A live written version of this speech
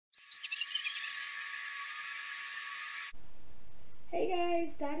Hey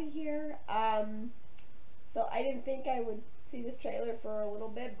guys, Dottie here. So I didn't think I would see this trailer for a little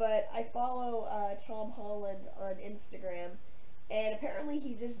bit, but I follow Tom Holland on Instagram, and apparently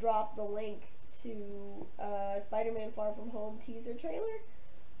he just dropped the link to Spider-Man Far From Home teaser trailer.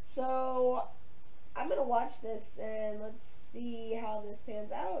 So I'm gonna watch this and let's see how this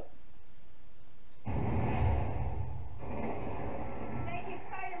pans out. Thank you,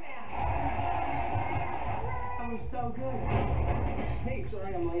 Spider-Man. That was so good. Hey,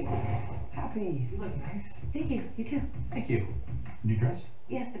 sorry I'm late. Happy. You look nice. Thank you. You too. Thank you. New dress?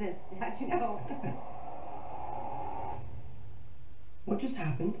 Yes, it is. How'd you know? What just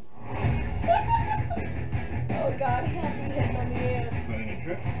happened? Oh God, Happy hitting on the air. Planning a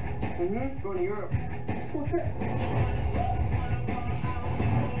trip? Mm-hmm. Going to Europe. School trip.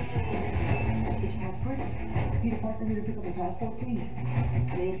 Get your passport? Peter Parker, need to pick up my passport, please.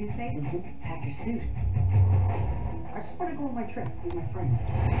 Did you say? Mm-hmm. Pack your suit. I just want to go on my trip with my friends.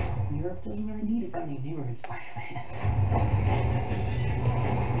 Europe doesn't really need a friendly neighborhood Spider-Man.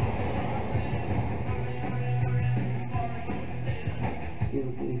 You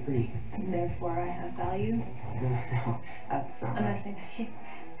look really pretty. Therefore, I have value. No, that's not I'm right. messing with you.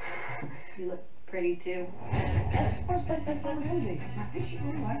 You look pretty too. I just want to spend some time with MJ. My fish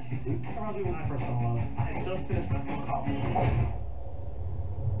really likes you, Steve. I remember when I first fell in love. I just finished my full copy.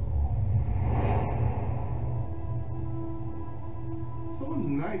 So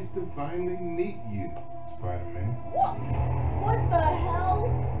nice to finally meet you, Spider-Man. What the hell?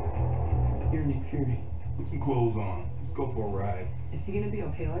 You're Nick Fury. Put some clothes on. Let's go for a ride. Is he gonna be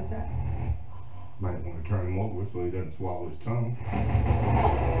okay like that? Might want to turn him over so he doesn't swallow his tongue.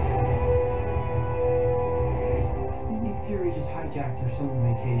 Nick Fury just hijacked our summer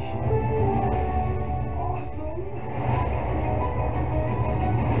vacation. Awesome!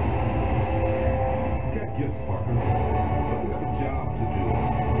 You got gifts, Parker. But we have a job to do.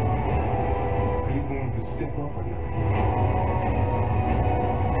 Are you going to step up or not?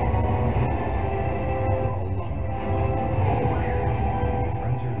 You're all alone. Your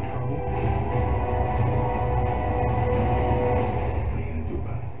friends are in trouble. What are you going to do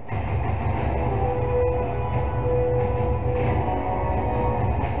about it?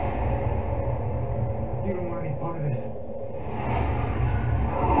 You don't want any part of this.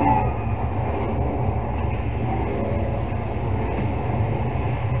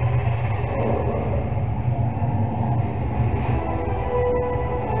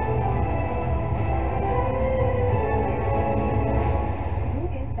 Who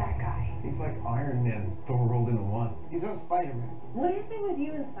is that guy? He's like Iron Man, Thor rolled into one. He's no Spider-Man. What is it with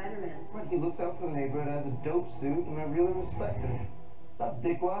you and Spider-Man? But he looks out for the neighborhood, has a dope suit, and I really respect him. What's up,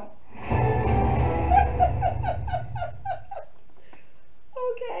 dickwad?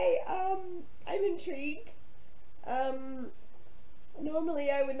 Okay, I'm intrigued. Normally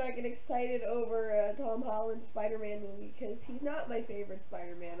I would not get excited over a Tom Holland Spider-Man movie because he's not my favorite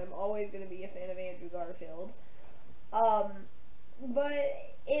Spider-Man. I'm always going to be a fan of Andrew Garfield. But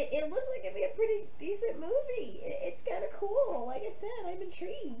it looks like it'd be a pretty decent movie. It's kind of cool. Like I said, I'm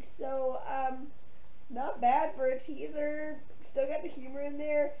intrigued. So, not bad for a teaser. Still got the humor in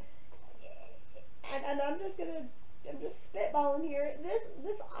there. And I'm just spitballing here.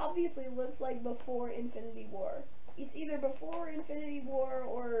 This obviously looks like before Infinity War. It's either before Infinity War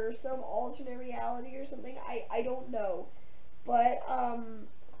or some alternate reality or something. I don't know. But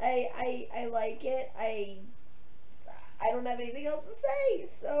I like it. I don't have anything else to say.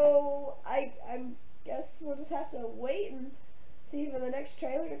 So I guess we'll just have to wait and see for the next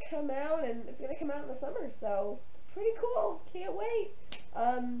trailer to come out, and it's gonna come out in the summer. So pretty cool. Can't wait.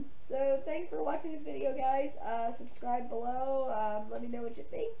 So thanks for watching this video, guys. Subscribe below. Let me know what you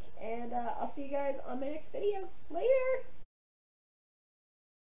think, and I'll see you guys on my next video. Later.